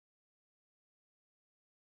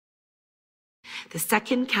The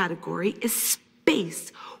second category is space.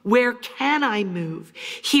 Where can I move?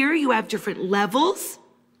 Here you have different levels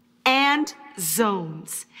and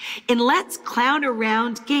zones. In Let's Clown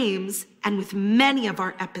Around games, and with many of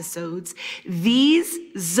our episodes, these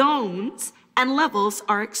zones and levels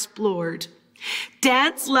are explored.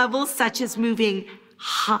 Dance levels such as moving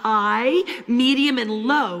high, medium, and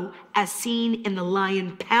low, as seen in the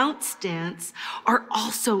lion pounce dance, are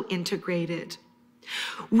also integrated.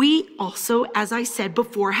 We also, as I said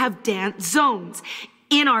before, have dance zones.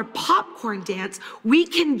 In our popcorn dance, we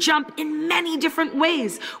can jump in many different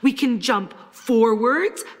ways. We can jump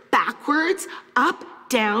forwards, backwards, up,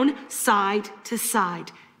 down, side to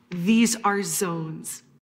side. These are zones.